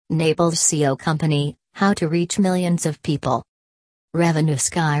Naples SEO Company, how to reach millions of people. Revenue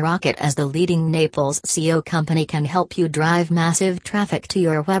skyrocket. As the leading Naples SEO company can help you drive massive traffic to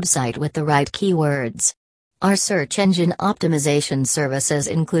your website with the right keywords. Our search engine optimization services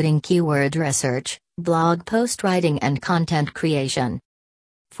including keyword research, blog post writing and content creation.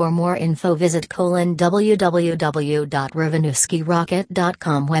 For more info visit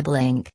www.revenueskyrocket.com web link.